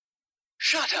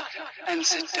Shut up and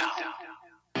sit down.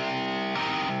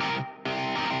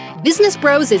 Business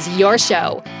Bros is your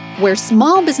show, where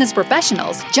small business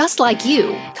professionals just like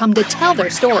you come to tell their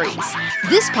stories.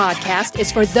 This podcast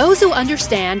is for those who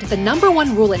understand the number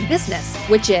one rule in business,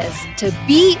 which is to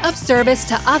be of service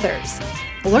to others.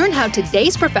 Learn how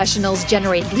today's professionals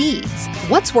generate leads,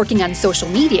 what's working on social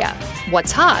media,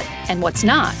 what's hot and what's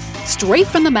not, straight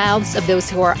from the mouths of those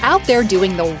who are out there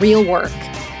doing the real work.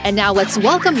 And now let's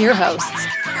welcome your hosts,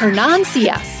 Hernan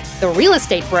Cias, the real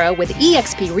estate bro with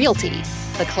eXp Realty,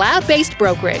 the cloud-based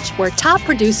brokerage where top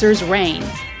producers reign,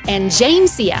 and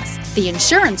James Cias, the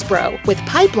insurance bro with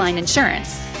Pipeline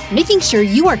Insurance, making sure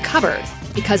you are covered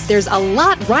because there's a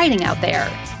lot riding out there.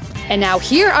 And now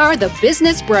here are the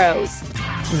Business Bros.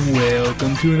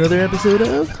 Welcome to another episode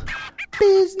of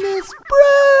Business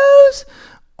Bros,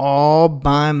 all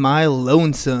by my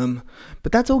lonesome.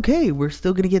 But that's okay, we're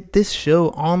still going to get this show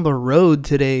on the road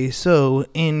today. So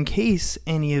in case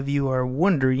any of you are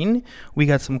wondering, we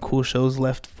got some cool shows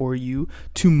left for you.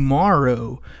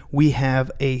 Tomorrow we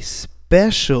have a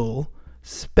special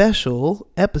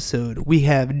episode. We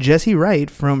have Jesse Wright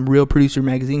from Real Producer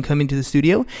Magazine coming to the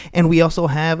studio, and we also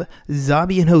have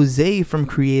Zabi and Jose from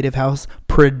Creative House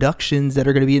Productions that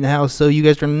are going to be in the house, so you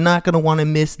guys are not going to want to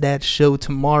miss that show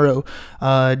tomorrow.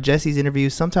 Jesse's interview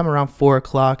sometime around 4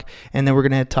 o'clock, and then we're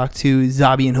going to talk to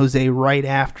Zabi and Jose right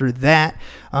after that,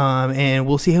 and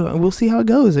we'll see how it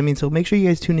goes. I mean, so make sure you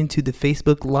guys tune into the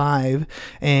Facebook Live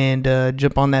and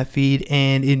jump on that feed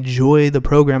and enjoy the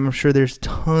program. I'm sure there's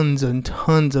tons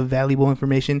of valuable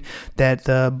information that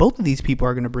both of these people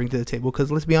are going to bring to the table, because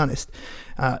let's be honest,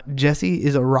 Jessie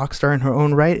is a rock star in her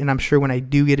own right, and I'm sure when I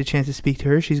do get a chance to speak to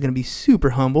her, she's going to be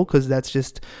super humble, because that's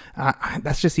just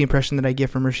the impression that I get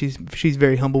from her. She's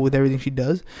very humble with everything she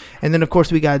does. And then of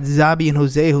course we got Zabi and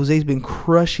Jose. Jose's been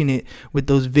crushing it with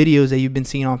those videos that you've been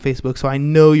seeing on Facebook, so I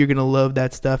know you're going to love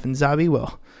that stuff. And Zabi,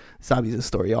 well, Zabi's a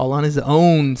story all on his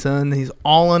own, son. He's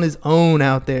all on his own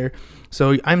out there.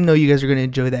 So I know you guys are going to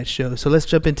enjoy that show. So let's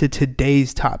jump into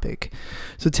today's topic.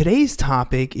 So today's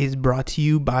topic is brought to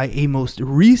you by a most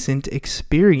recent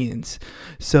experience.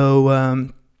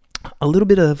 So a little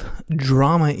bit of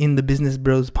drama in the Business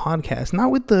Bros podcast,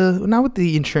 not with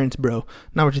the insurance bro,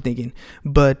 not what you're thinking,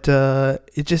 but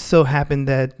it just so happened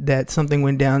that something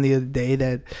went down the other day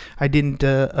that I didn't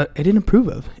approve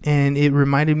of, and it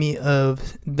reminded me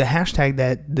of the hashtag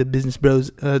that the Business Bros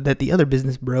that the other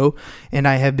Business Bro and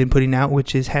I have been putting out,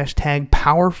 which is hashtag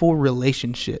powerful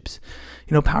relationships.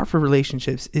 You know, powerful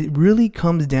relationships, it really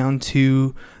comes down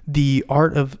to the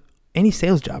art of any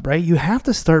sales job, right? You have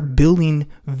to start building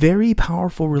very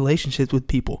powerful relationships with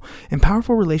people. And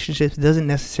powerful relationships doesn't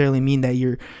necessarily mean that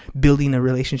you're building a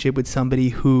relationship with somebody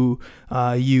who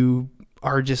you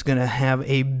are just going to have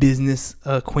a business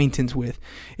acquaintance with.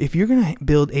 If you're going to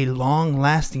build a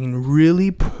long-lasting, really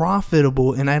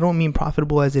profitable, and I don't mean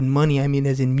profitable as in money, I mean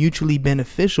as in mutually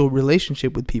beneficial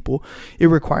relationship with people, it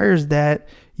requires that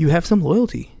you have some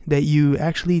loyalty, that you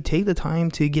actually take the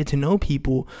time to get to know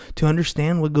people, to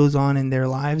understand what goes on in their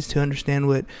lives, to understand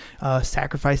what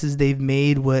sacrifices they've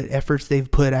made, what efforts they've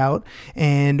put out.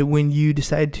 And when you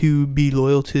decide to be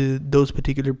loyal to those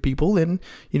particular people, then,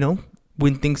 you know,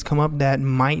 when things come up that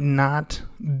might not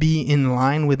be in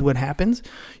line with what happens,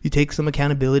 you take some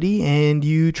accountability and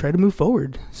you try to move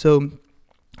forward. So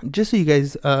just so you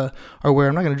guys are aware,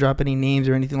 I'm not going to drop any names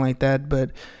or anything like that,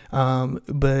 but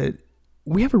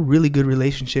we have a really good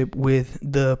relationship with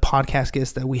the podcast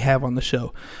guests that we have on the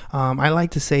show. I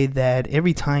like to say that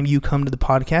every time you come to the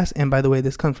podcast, and by the way,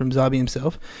 this comes from Zabi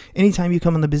himself, anytime you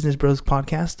come on the Business Bros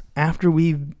podcast, after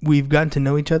we've gotten to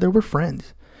know each other, we're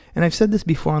friends. And I've said this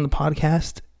before on the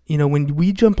podcast, you know, when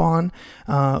you jump on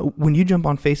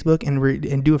Facebook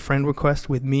and do a friend request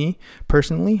with me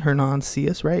personally, Hernan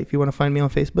Cias, right? If you want to find me on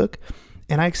Facebook,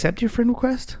 and I accept your friend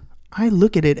request, I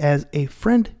look at it as a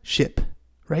friendship.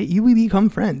 Right? You will become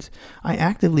friends. I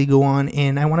actively go on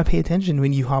and I want to pay attention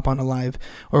when you hop on a live,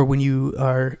 or when you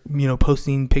are, you know,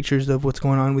 posting pictures of what's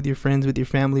going on with your friends, with your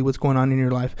family, what's going on in your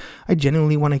life. I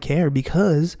genuinely want to care,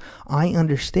 because I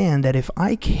understand that if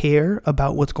I care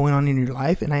about what's going on in your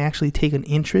life and I actually take an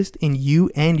interest in you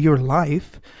and your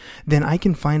life, then I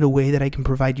can find a way that I can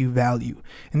provide you value.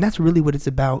 And that's really what it's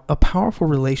about. A powerful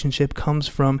relationship comes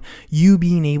from you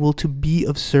being able to be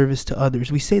of service to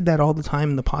others. We say that all the time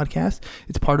in the podcast.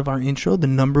 It's part of our intro. The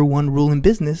number one rule in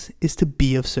business is to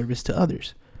be of service to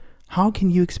others. How can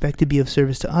you expect to be of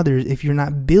service to others if you're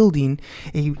not building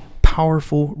a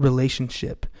powerful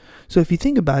relationship? So if you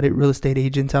think about it, real estate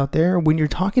agents out there, when you're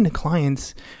talking to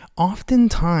clients,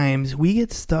 oftentimes we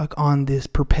get stuck on this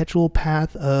perpetual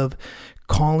path of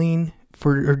calling,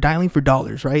 dialing for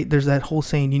dollars, right? There's that whole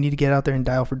saying, you need to get out there and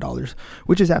dial for dollars,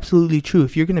 which is absolutely true.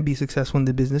 If you're going to be successful in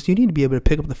the business, you need to be able to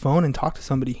pick up the phone and talk to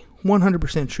somebody.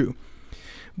 100% true.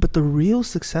 But the real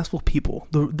successful people,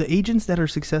 the agents that are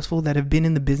successful, that have been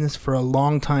in the business for a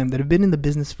long time, that have been in the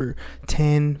business for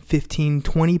 10, 15,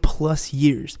 20 plus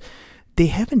years, they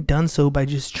haven't done so by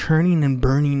just churning and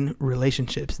burning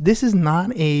relationships. This is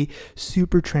not a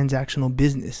super transactional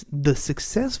business. The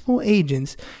successful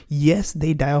agents, yes,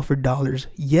 they dial for dollars.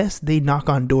 Yes, they knock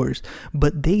on doors,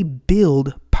 but they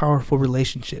build powerful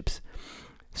relationships.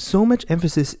 So much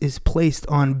emphasis is placed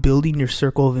on building your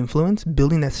circle of influence,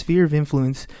 building that sphere of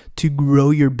influence to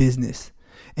grow your business.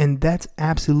 And that's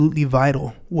absolutely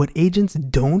vital. What agents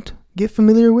don't get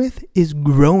familiar with is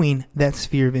growing that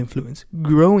sphere of influence,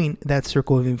 growing that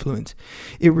circle of influence.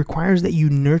 It requires that you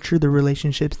nurture the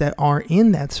relationships that are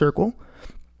in that circle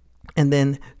and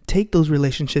then take those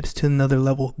relationships to another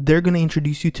level. They're going to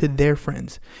introduce you to their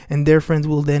friends, and their friends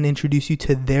will then introduce you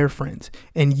to their friends.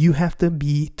 And you have to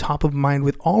be top of mind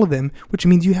with all of them, which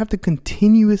means you have to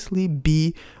continuously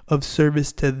be of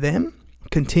service to them,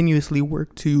 continuously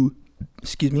work to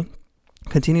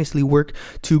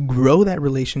grow that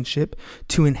relationship,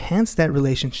 to enhance that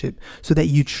relationship so that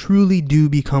you truly do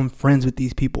become friends with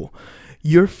these people.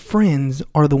 Your friends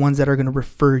are the ones that are going to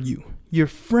refer you. Your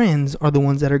friends are the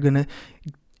ones that are going to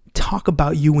talk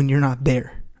about you when you're not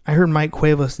there. I heard Mike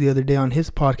Cuevas the other day on his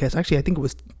podcast. Actually, I think it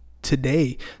was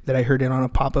today that I heard it on a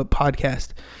pop-up podcast.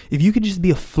 If you could just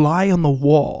be a fly on the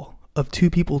wall of two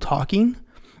people talking,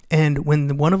 and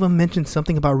when one of them mentions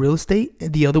something about real estate,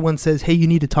 the other one says, hey, you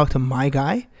need to talk to my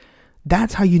guy.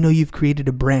 That's how you know you've created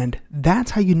a brand.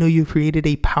 That's how you know you've created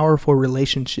a powerful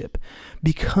relationship.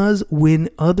 Because when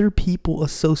other people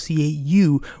associate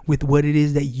you with what it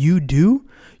is that you do,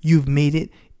 you've made it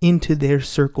into their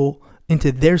circle.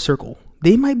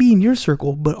 They might be in your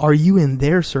circle, but are you in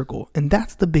their circle? And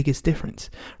that's the biggest difference,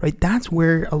 right? That's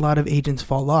where a lot of agents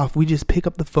fall off. We just pick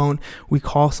up the phone, we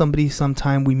call somebody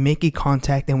sometime, we make a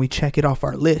contact, and we check it off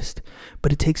our list.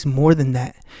 But it takes more than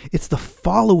that. It's the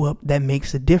follow-up that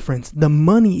makes a difference. The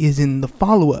money is in the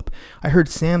follow-up. I heard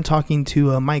Sam talking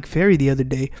to Mike Ferry the other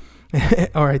day,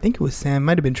 or I think it was Sam,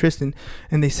 might have been Tristan,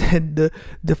 and they said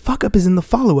the fuck-up is in the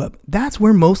follow-up. That's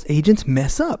where most agents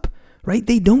mess up. Right?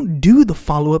 They don't do the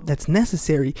follow-up that's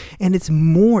necessary. And it's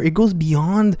more, it goes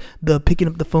beyond the picking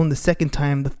up the phone the second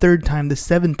time, the third time, the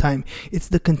seventh time. It's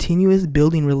the continuous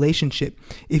building relationship.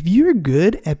 If you're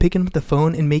good at picking up the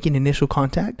phone and making initial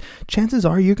contact, chances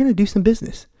are you're going to do some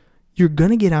business. You're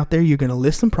going to get out there, you're going to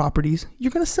list some properties,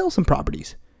 you're going to sell some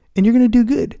properties, and you're going to do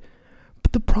good.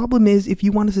 But the problem is, if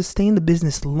you want to sustain the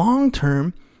business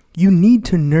long-term, you need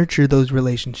to nurture those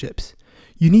relationships.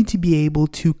 You need to be able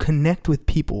to connect with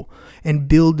people and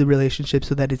build the relationship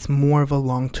so that it's more of a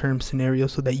long-term scenario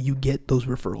so that you get those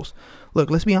referrals.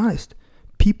 Look, let's be honest.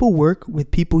 People work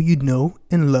with people you know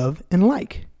and love and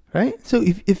like, right? So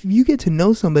if you get to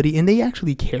know somebody and they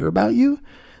actually care about you,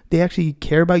 they actually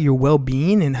care about your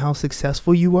well-being and how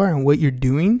successful you are and what you're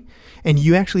doing, and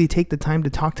you actually take the time to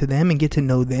talk to them and get to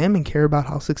know them and care about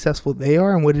how successful they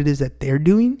are and what it is that they're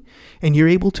doing, and you're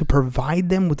able to provide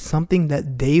them with something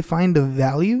that they find of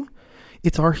value,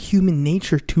 it's our human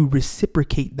nature to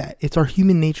reciprocate that. It's our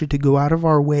human nature to go out of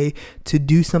our way to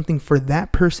do something for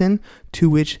that person to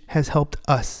which has helped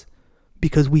us,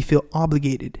 because we feel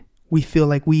obligated. We feel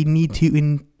like we need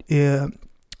to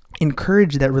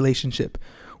encourage that relationship.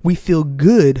 We feel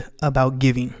good about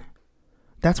giving.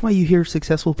 That's why you hear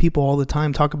successful people all the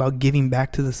time talk about giving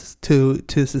back to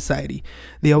society.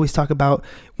 They always talk about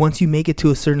once you make it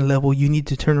to a certain level, you need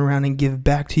to turn around and give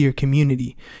back to your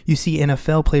community. You see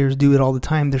NFL players do it all the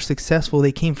time. They're successful.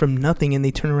 They came from nothing and they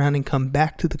turn around and come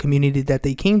back to the community that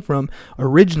they came from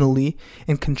originally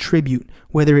and contribute.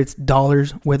 Whether it's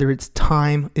dollars, whether it's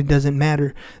time, it doesn't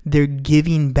matter. They're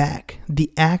giving back.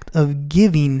 The act of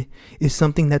giving is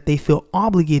something that they feel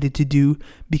obligated to do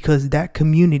because that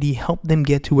community helped them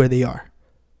get to where they are.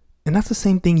 And that's the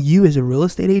same thing you as a real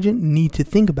estate agent need to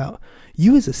think about.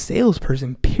 You as a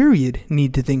salesperson, period,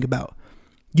 need to think about.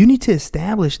 You need to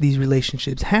establish these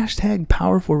relationships.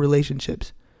 #powerful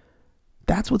relationships.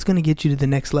 That's what's going to get you to the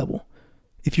next level.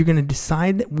 If you're going to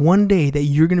decide that one day that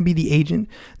you're going to be the agent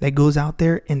that goes out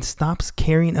there and stops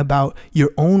caring about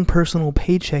your own personal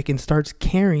paycheck and starts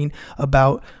caring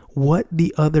about what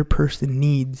the other person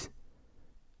needs.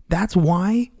 That's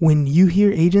why when you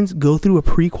hear agents go through a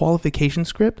pre-qualification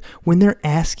script, when they're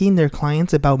asking their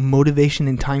clients about motivation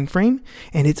and time frame,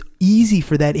 and it's easy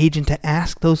for that agent to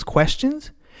ask those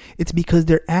questions, it's because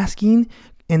they're asking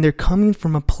and they're coming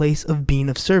from a place of being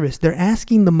of service. They're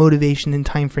asking the motivation and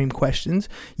time frame questions.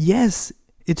 Yes,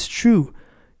 it's true.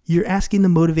 You're asking the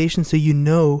motivation so you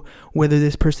know whether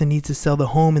this person needs to sell the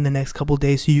home in the next couple of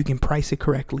days so you can price it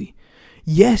correctly.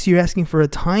 Yes, you're asking for a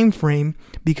time frame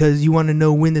because you want to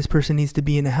know when this person needs to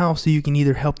be in a house so you can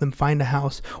either help them find a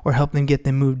house or help them get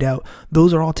them moved out.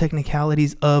 Those are all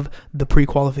technicalities of the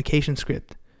pre-qualification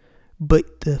script.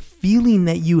 But the feeling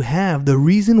that you have, the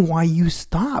reason why you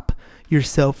stop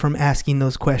yourself from asking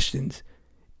those questions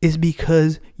is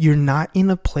because you're not in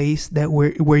a place that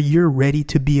where you're ready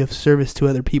to be of service to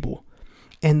other people.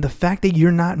 And the fact that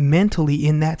you're not mentally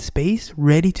in that space,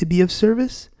 ready to be of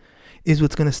service, is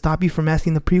what's going to stop you from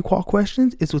asking the pre-qual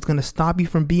questions. It's what's going to stop you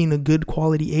from being a good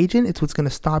quality agent. It's what's going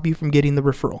to stop you from getting the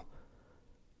referral.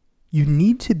 You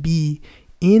need to be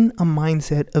in a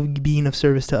mindset of being of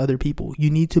service to other people.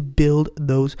 You need to build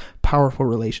those powerful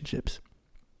relationships.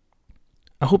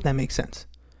 I hope that makes sense.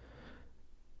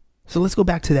 So let's go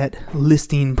back to that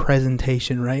listing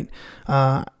presentation, right?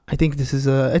 I think that's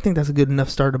a good enough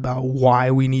start about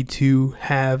why we need to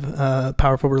have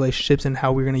powerful relationships and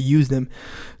how we're going to use them.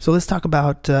 So let's talk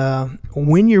about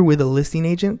when you're with a listing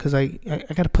agent, because I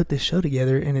got to put this show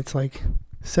together and it's like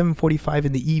 7:45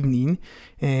 in the evening,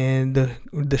 and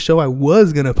the show I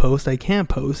was going to post, I can't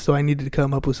post, so I needed to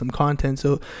come up with some content.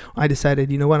 So I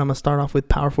decided, you know what, I'm going to start off with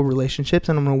powerful relationships,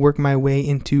 and I'm going to work my way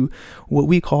into what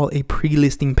we call a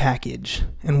pre-listing package.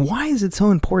 And why is it so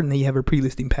important that you have a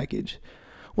pre-listing package?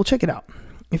 Well, check it out.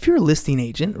 If you're a listing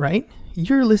agent, right?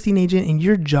 You're a listing agent and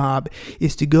your job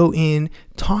is to go in,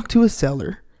 talk to a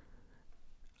seller,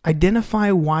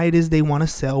 identify why it is they want to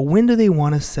sell, when do they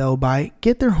want to sell by,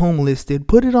 get their home listed,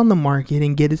 put it on the market,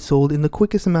 and get it sold in the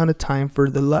quickest amount of time for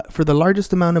the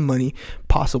largest amount of money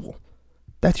possible.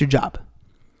 That's your job.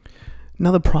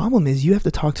 Now, the problem is you have to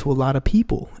talk to a lot of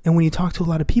people. And when you talk to a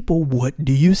lot of people, what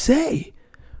do you say?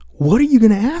 What are you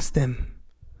going to ask them?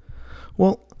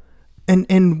 Well,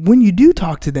 and when you do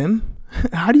talk to them,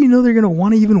 how do you know they're going to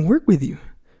want to even work with you?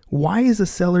 Why would a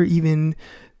seller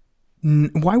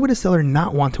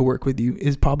not want to work with you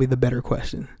is probably the better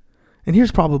question. And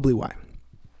here's probably why.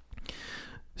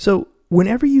 So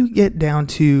whenever you get down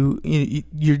to,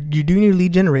 you're doing your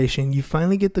lead generation, you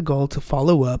finally get the goal to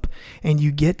follow up and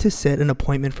you get to set an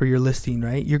appointment for your listing,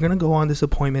 right? You're going to go on this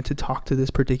appointment to talk to this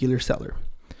particular seller.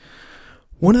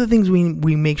 One of the things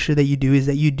we make sure that you do is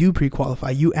that you do pre-qualify.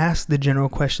 You ask the general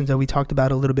questions that we talked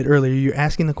about a little bit earlier. You're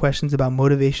asking the questions about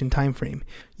motivation, time frame.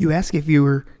 You ask if you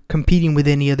were competing with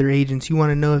any other agents. You want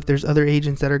to know if there's other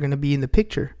agents that are going to be in the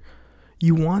picture.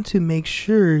 You want to make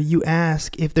sure you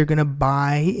ask if they're going to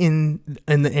buy in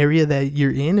the area that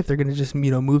you're in, if they're going to just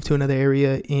move to another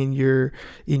area in your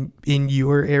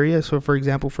area. So for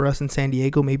example, for us in San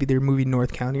Diego, maybe they're moving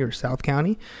North County or South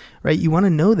County, right? You want to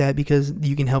know that because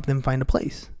you can help them find a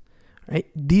place, right?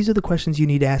 These are the questions you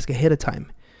need to ask ahead of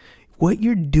time. What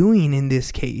you're doing in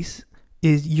this case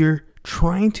is you're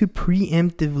trying to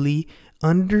preemptively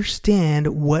understand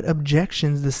what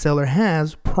objections the seller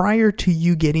has prior to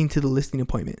you getting to the listing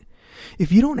appointment.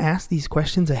 If you don't ask these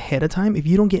questions ahead of time, if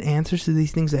you don't get answers to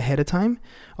these things ahead of time,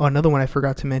 another one I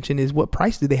forgot to mention is what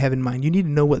price do they have in mind? You need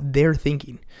to know what they're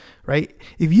thinking, right?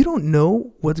 If you don't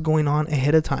know what's going on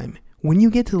ahead of time, when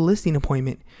you get to the listing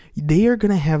appointment, they are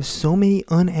going to have so many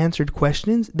unanswered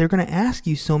questions. They're going to ask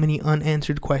you so many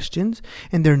unanswered questions,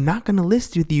 and they're not going to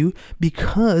list with you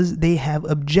because they have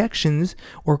objections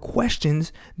or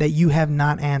questions that you have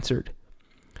not answered.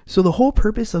 So the whole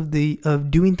purpose of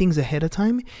doing things ahead of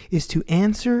time is to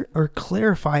answer or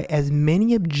clarify as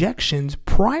many objections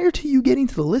prior to you getting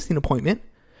to the listing appointment,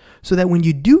 so that when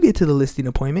you do get to the listing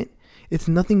appointment, it's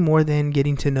nothing more than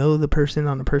getting to know the person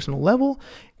on a personal level,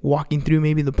 walking through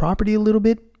maybe the property a little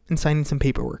bit, and signing some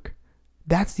paperwork.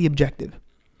 That's the objective.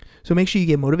 So make sure you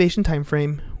get motivation, time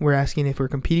frame. We're asking if we're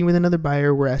competing with another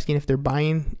buyer. We're asking if they're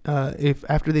buying, if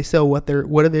after they sell, what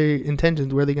are their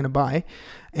intentions, where are they going to buy?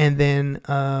 And then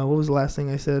what was the last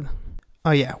thing I said?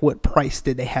 Oh yeah, what price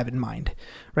did they have in mind,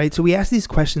 right? So we ask these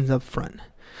questions up front.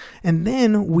 And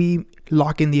then we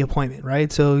lock in the appointment,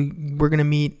 right? So we're going to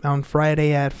meet on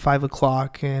Friday at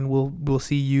 5:00 and we'll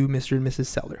see you, Mr. and Mrs.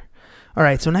 Seller. All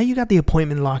right. So now you got the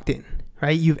appointment locked in,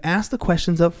 right? You've asked the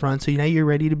questions up front. So now you're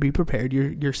ready to be prepared.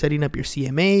 You're setting up your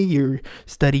CMA, you're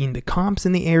studying the comps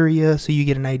in the area so you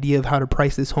get an idea of how to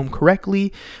price this home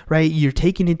correctly, right? You're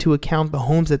taking into account the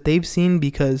homes that they've seen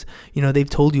because, they've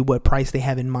told you what price they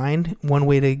have in mind. One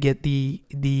way to get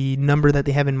the number that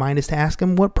they have in mind is to ask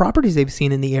them what properties they've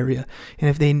seen in the area. And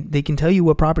if they can tell you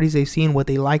what properties they've seen, what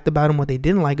they liked about them, what they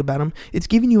didn't like about them, it's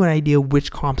giving you an idea of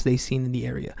which comps they've seen in the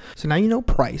area. So now you know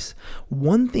price.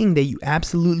 One thing that you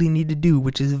absolutely need to do do,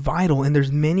 which is vital. And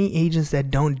there's many agents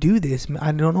that don't do this.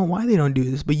 I don't know why they don't do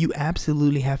this, but you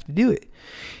absolutely have to do it.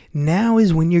 Now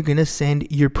is when you're going to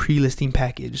send your pre-listing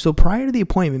package. So prior to the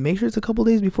appointment, make sure it's a couple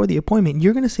days before the appointment,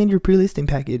 you're going to send your pre-listing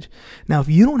package. Now, if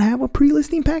you don't have a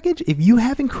pre-listing package, if you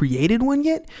haven't created one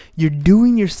yet, you're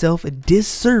doing yourself a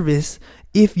disservice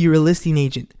if you're a listing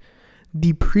agent.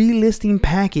 The pre-listing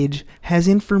package has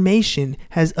information,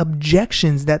 has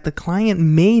objections that the client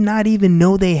may not even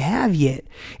know they have yet,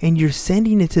 and you're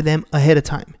sending it to them ahead of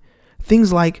time.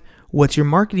 Things like, what's your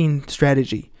marketing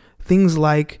strategy? Things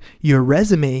like your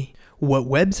resume, what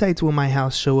websites will my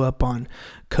house show up on,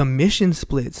 commission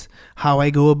splits, how I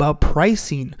go about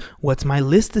pricing, what's my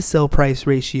list to sell price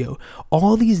ratio.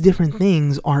 All these different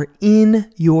things are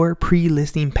in your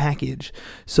pre-listing package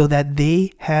so that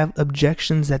they have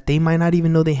objections that they might not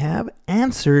even know they have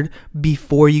answered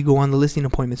before you go on the listing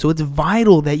appointment. So it's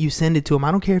vital that you send it to them.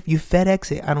 I don't care if you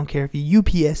FedEx it. I don't care if you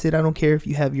UPS it. I don't care if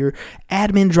you have your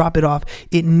admin drop it off.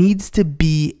 It needs to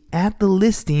be at the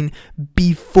listing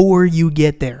before you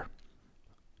get there.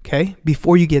 Okay,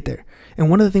 before you get there. And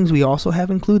one of the things we also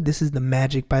have include, this is the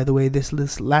magic, by the way,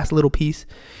 this last little piece.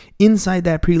 Inside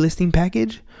that pre-listing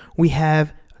package, we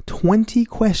have 20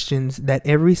 questions that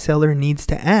every seller needs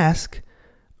to ask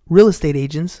real estate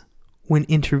agents when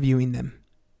interviewing them.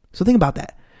 So think about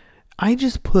that. I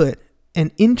just put an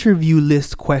interview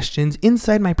list questions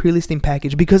inside my pre-listing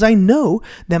package because I know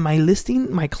that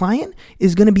my client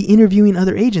is going to be interviewing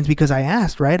other agents because I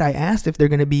asked, right? I asked if I'm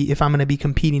going to be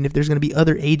competing, if there's going to be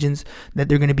other agents that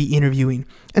they're going to be interviewing.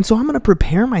 And so I'm going to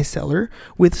prepare my seller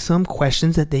with some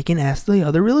questions that they can ask the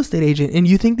other real estate agent. And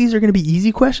you think these are going to be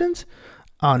easy questions?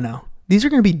 Oh no. These are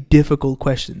going to be difficult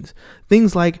questions.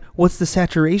 Things like, what's the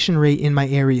saturation rate in my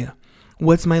area?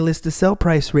 What's my list to sell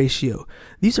price ratio?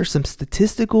 These are some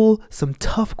statistical, some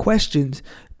tough questions,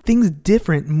 things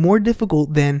different, more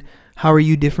difficult than how are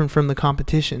you different from the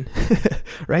competition,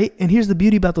 right? And here's the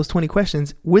beauty about those 20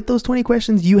 questions. With those 20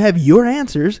 questions, you have your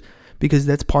answers because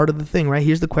that's part of the thing, right?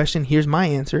 Here's the question. Here's my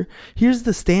answer. Here's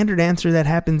the standard answer that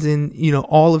happens in,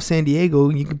 all of San Diego.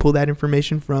 You can pull that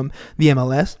information from the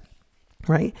MLS,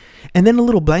 right? And then a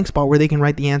little blank spot where they can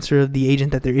write the answer of the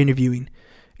agent that they're interviewing.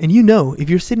 And if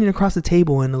you're sitting across the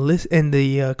table and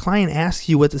the client asks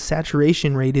you what the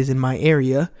saturation rate is in my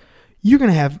area, you're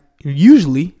going to have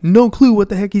usually no clue what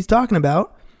the heck he's talking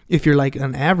about. If you're like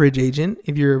an average agent,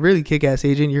 if you're a really kick-ass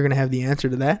agent, you're going to have the answer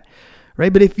to that,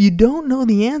 right? But if you don't know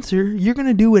the answer, you're going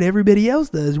to do what everybody else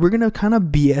does. We're going to kind of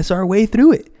BS our way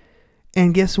through it.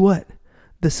 And guess what?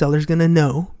 The seller's going to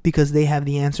know because they have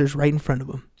the answers right in front of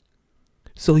them.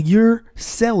 So your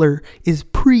seller is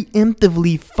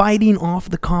preemptively fighting off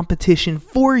the competition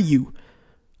for you.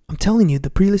 I'm telling you, the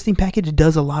pre-listing package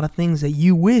does a lot of things that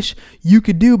you wish you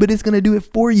could do, but it's going to do it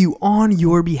for you on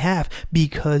your behalf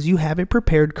because you have it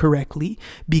prepared correctly,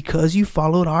 because you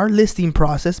followed our listing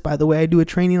process. By the way, I do a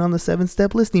training on the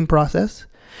 7-step listing process,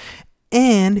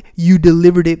 and you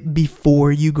delivered it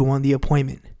before you go on the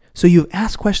appointment. So you've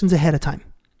asked questions ahead of time.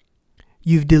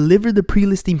 You've delivered the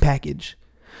pre-listing package.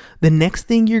 The next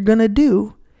thing you're going to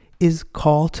do is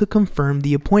call to confirm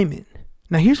the appointment.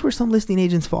 Now, here's where some listing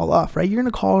agents fall off, right? You're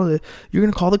going to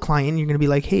call the client. You're going to be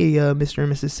like, hey, Mr.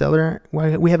 and Mrs. Seller,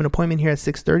 we have an appointment here at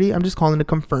 6:30. I'm just calling to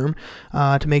confirm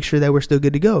to make sure that we're still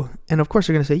good to go. And of course,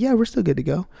 they're going to say, yeah, we're still good to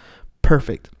go.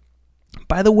 Perfect.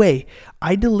 By the way,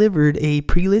 I delivered a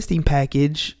pre-listing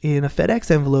package in a FedEx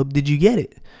envelope. Did you get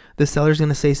it? The seller's going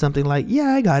to say something like,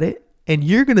 yeah, I got it. And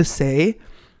you're going to say,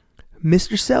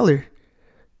 Mr. Seller,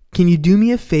 can you do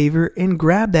me a favor and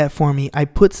grab that for me? I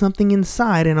put something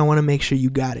inside and I want to make sure you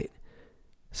got it.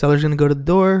 Seller's going to go to the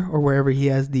door or wherever he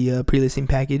has the pre-listing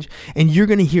package, and you're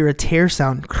going to hear a tear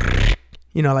sound,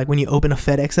 like when you open a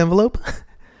FedEx envelope,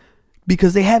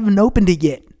 because they haven't opened it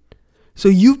yet. So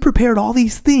you've prepared all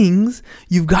these things,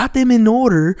 you've got them in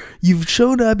order, you've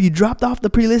showed up, you dropped off the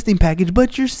pre-listing package,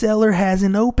 but your seller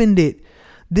hasn't opened it.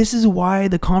 This is why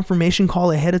the confirmation call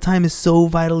ahead of time is so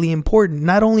vitally important.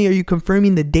 Not only are you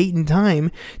confirming the date and time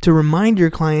to remind your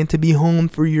client to be home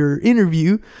for your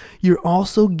interview, you're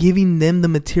also giving them the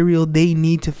material they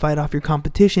need to fight off your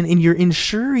competition, and you're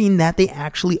ensuring that they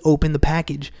actually open the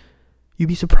package. You'd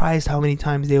be surprised how many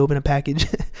times they open a package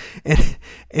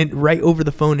and right over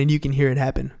the phone and you can hear it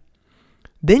happen.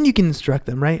 Then you can instruct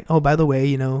them, right? Oh, by the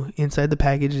way, inside the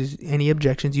package is any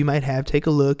objections you might have. Take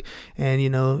a look and,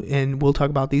 and we'll talk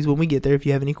about these when we get there if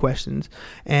you have any questions.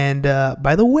 And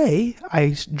by the way,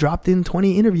 I dropped in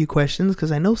 20 interview questions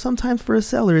because I know sometimes for a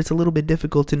seller, it's a little bit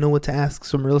difficult to know what to ask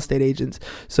some real estate agents.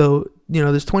 So,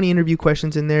 there's 20 interview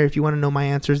questions in there. If you want to know my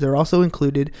answers, they're also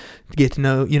included to get to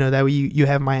know, that way you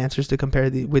have my answers to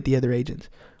compare with the other agents.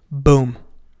 Boom.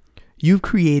 You've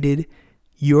created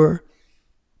your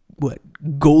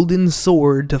golden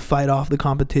sword to fight off the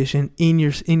competition in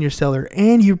your seller,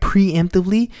 and you're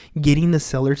preemptively getting the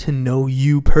seller to know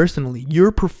you personally.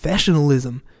 Your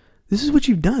professionalism. This is what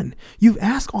you've done. You've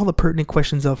asked all the pertinent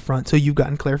questions up front, so you've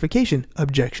gotten clarification.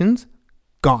 Objections?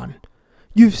 Gone.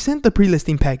 You've sent the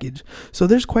pre-listing package, so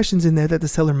there's questions in there that the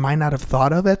seller might not have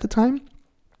thought of at the time,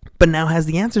 but now has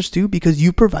the answers to because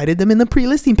you provided them in the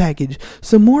pre-listing package.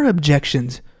 Some more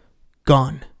objections?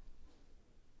 Gone.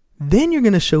 Then you're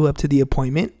going to show up to the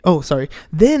appointment.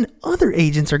 Then other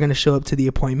agents are going to show up to the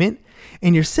appointment,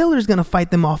 and your seller is going to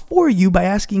fight them off for you by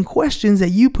asking questions that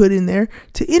you put in there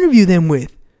to interview them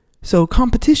with. So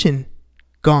competition,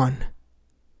 gone.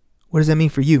 What does that mean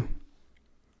for you?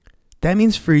 That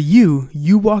means for you,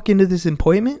 you walk into this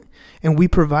appointment, and we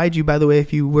provide you, by the way,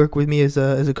 if you work with me as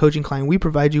a coaching client, we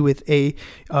provide you with a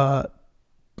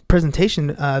presentation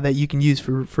that you can use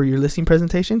for your listing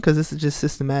presentation, because this is just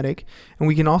systematic. And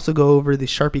we can also go over the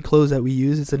Sharpie close that we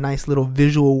use. It's a nice little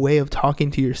visual way of talking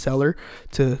to your seller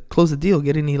to close the deal,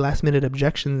 get any last minute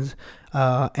objections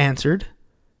answered.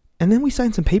 And then we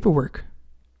sign some paperwork.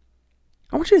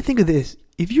 I want you to think of this.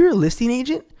 If you're a listing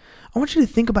agent, I want you to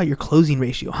think about your closing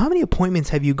ratio. How many appointments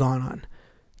have you gone on?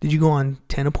 Did you go on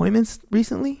 10 appointments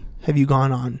recently? Have you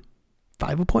gone on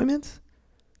 5 appointments?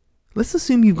 Let's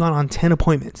assume you've gone on 10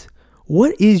 appointments.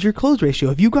 What is your close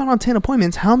ratio? If you've gone on 10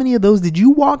 appointments, how many of those did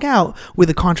you walk out with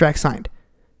a contract signed?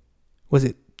 Was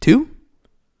it 2?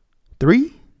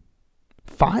 3?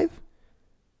 5?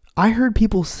 I heard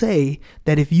people say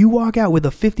that if you walk out with a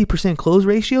 50% close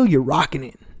ratio, you're rocking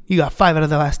it. You got 5 out of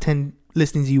the last 10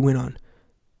 listings you went on.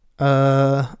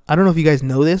 I don't know if you guys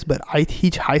know this, but I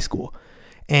teach high school.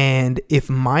 And if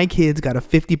my kids got a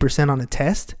 50% on a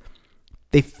test,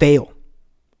 they fail.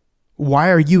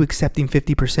 Why are you accepting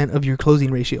 50% of your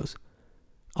closing ratios?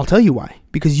 I'll tell you why.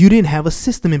 Because you didn't have a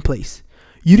system in place.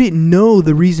 You didn't know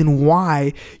the reason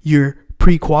why you're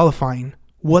pre-qualifying,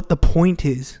 what the point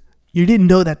is. You didn't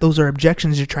know that those are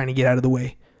objections you're trying to get out of the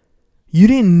way. You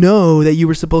didn't know that you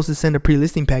were supposed to send a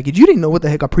pre-listing package. You didn't know what the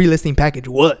heck a pre-listing package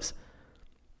was.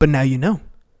 But now you know.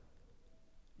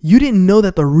 You didn't know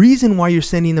that the reason why you're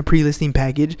sending the pre-listing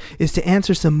package is to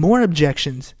answer some more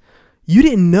objections. You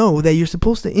didn't know that you're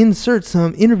supposed to insert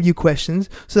some interview questions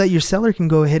so that your seller can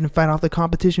go ahead and fight off the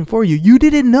competition for you. You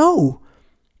didn't know.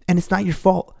 And it's not your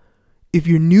fault. If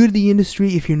you're new to the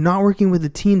industry, if you're not working with a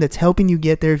team that's helping you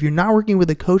get there, if you're not working with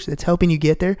a coach that's helping you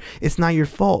get there, it's not your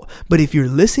fault. But if you're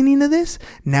listening to this,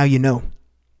 now you know.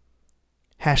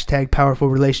 Hashtag powerful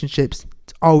relationships.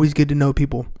 It's always good to know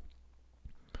people.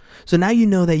 So now you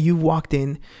know that you've walked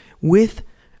in with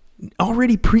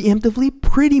already preemptively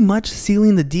pretty much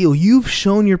sealing the deal. You've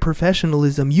shown your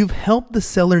professionalism. You've helped the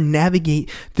seller navigate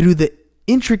through the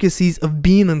intricacies of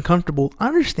being uncomfortable.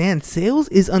 Understand, sales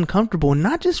is uncomfortable,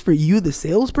 not just for you, the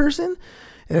salesperson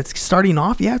that's starting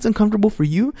off. Yeah, it's uncomfortable for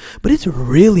you, but it's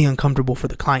really uncomfortable for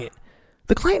the client.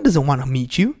 The client doesn't want to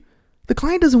meet you. The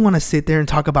client doesn't want to sit there and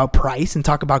talk about price and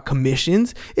talk about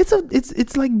commissions.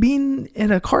 It's like being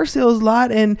at a car sales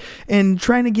lot and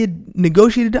trying to get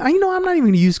negotiated. I'm not even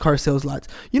going to use car sales lots.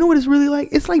 You know what it's really like?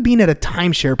 It's like being at a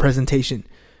timeshare presentation.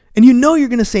 And you know you're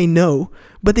going to say no,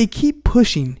 but they keep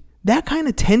pushing. That kind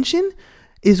of tension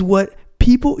is what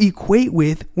people equate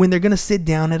with when they're going to sit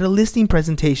down at a listing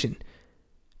presentation.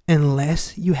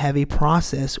 Unless you have a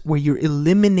process where you're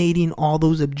eliminating all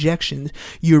those objections,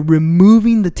 you're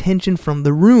removing the tension from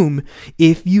the room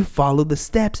if you follow the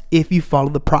steps, if you follow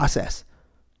the process.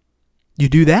 You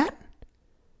do that,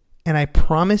 and I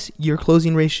promise your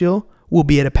closing ratio will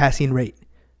be at a passing rate.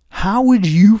 How would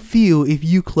you feel if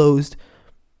you closed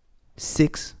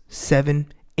 6,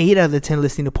 7, 8 out of the 10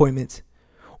 listing appointments?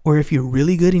 Or if you're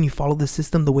really good and you follow the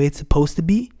system the way it's supposed to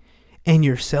be, and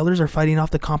your sellers are fighting off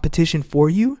the competition for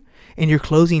you, and you're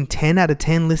closing 10 out of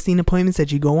 10 listing appointments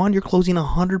that you go on, you're closing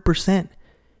 100%.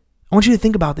 I want you to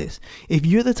think about this. If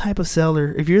you're the type of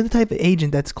seller, if you're the type of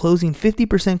agent that's closing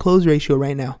 50% close ratio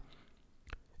right now,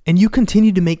 and you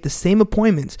continue to make the same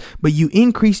appointments, but you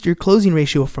increased your closing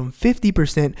ratio from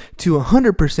 50% to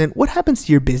 100%, what happens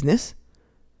to your business?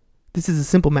 This is a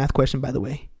simple math question, by the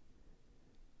way.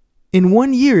 In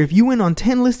 1 year, if you went on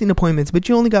 10 listing appointments, but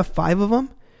you only got 5 of them,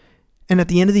 and at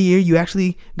the end of the year, you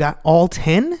actually got all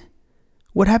 10,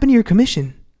 what happened to your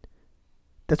commission?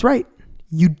 That's right.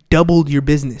 You doubled your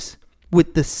business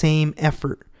with the same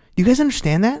effort. Do you guys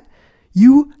understand that?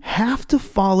 You have to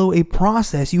follow a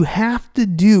process. You have to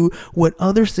do what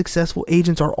other successful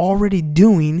agents are already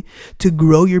doing to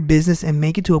grow your business and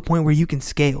make it to a point where you can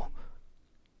scale.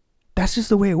 That's just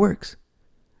the way it works.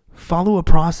 Follow a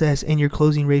process and your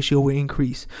closing ratio will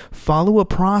increase. Follow a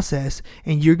process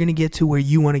and you're going to get to where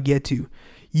you want to get to.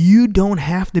 You don't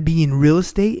have to be in real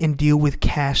estate and deal with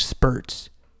cash spurts.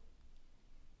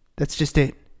 That's just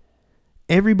it.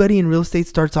 Everybody in real estate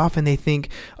starts off and they think,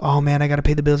 oh man, I got to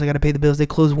pay the bills. They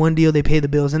close one deal, they pay the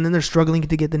bills, and then they're struggling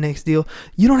to get the next deal.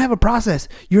 You don't have a process.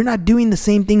 You're not doing the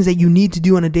same things that you need to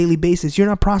do on a daily basis. You're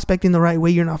not prospecting the right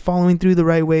way. You're not following up the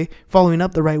right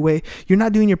way. You're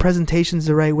not doing your presentations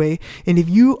the right way. And if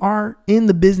you are in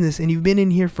the business and you've been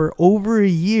in here for over a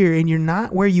year and you're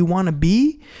not where you want to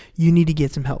be, you need to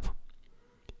get some help.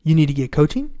 You need to get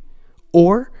coaching,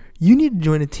 or you need to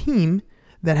join a team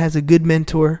that has a good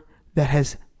mentor that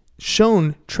has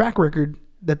shown track record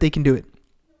that they can do it.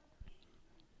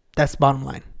 That's the bottom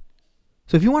line.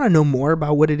 So if you want to know more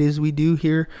about what it is we do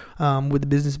here with the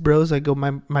Business Bros,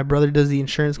 my brother does the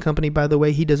insurance company, by the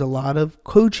way. He does a lot of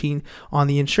coaching on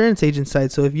the insurance agent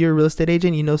side. So if you're a real estate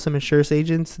agent, you know some insurance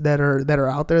agents that are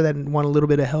out there that want a little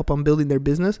bit of help on building their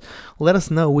business, let us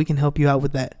know. We can help you out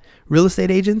with that. Real estate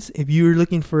agents, if you're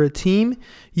looking for a team,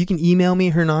 you can email me,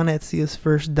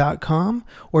 hernan@csfirst.com.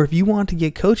 Or if you want to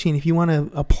get coaching, if you want to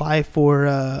apply for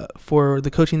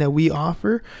the coaching that we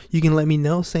offer, you can let me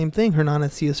know. Same thing,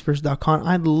 hernan@csfirst.com.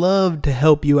 I'd love to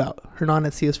help you out.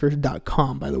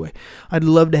 hernan@csfirst.com, by the way. I'd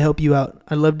love to help you out.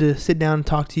 I'd love to sit down and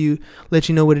talk to you, let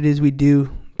you know what it is we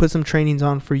do, put some trainings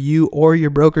on for you or your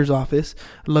broker's office.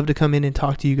 I'd love to come in and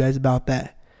talk to you guys about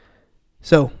that.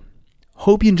 So,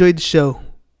 hope you enjoyed the show.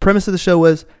 Premise of the show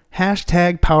was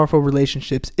 #powerful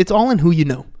relationships. It's all in who you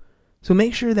know. So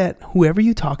make sure that whoever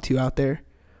you talk to out there,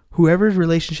 whoever's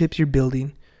relationships you're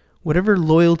building, whatever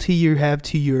loyalty you have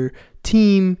to your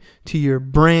team, to your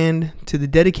brand, to the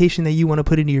dedication that you want to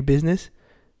put into your business,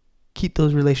 keep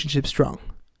those relationships strong.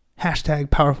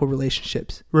 #powerful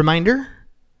relationships. Reminder,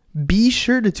 be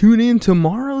sure to tune in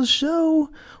tomorrow's show.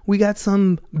 We got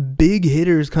some big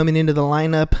hitters coming into the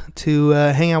lineup to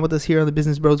hang out with us here on the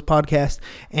Business Bros podcast,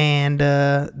 and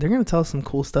they're going to tell us some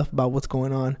cool stuff about what's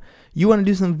going on. You want to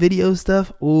do some video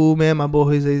stuff? Oh man, my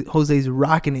boy Jose's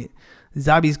rocking it.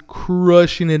 Zabi's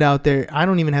crushing it out there. I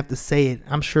don't even have to say it.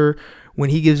 I'm sure when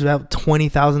he gives out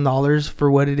 $20,000 for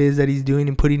what it is that he's doing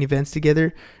and putting events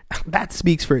together, that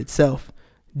speaks for itself.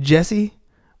 Jesse,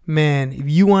 man, if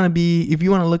you want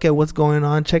to look at what's going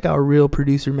on, check out Real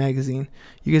Producer Magazine.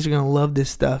 You guys are going to love this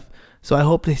stuff. So I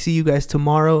hope to see you guys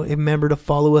tomorrow. Remember to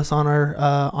follow us on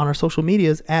our social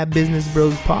medias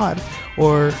 @BusinessBrosPod,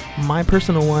 or my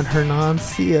personal one, Hernan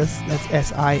Cias. That's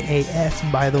SIAS,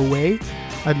 by the way.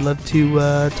 I'd love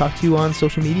to talk to you on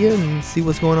social media and see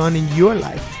what's going on in your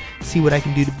life. See what I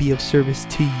can do to be of service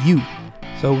to you.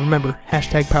 So remember,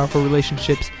 #powerful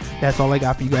relationships. That's all I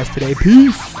got for you guys today.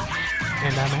 Peace.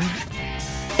 And I'm out.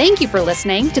 Thank you for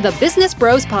listening to the Business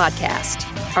Bros Podcast.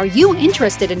 Are you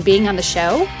interested in being on the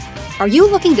show? Are you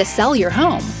looking to sell your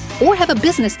home or have a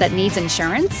business that needs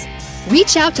insurance?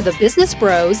 Reach out to the Business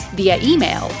Bros via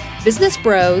email,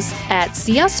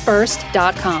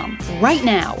 businessbros@csfirst.com right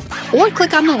now, or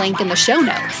click on the link in the show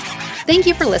notes. Thank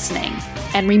you for listening.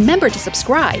 And remember to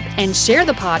subscribe and share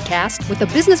the podcast with the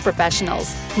business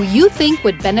professionals who you think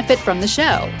would benefit from the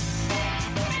show.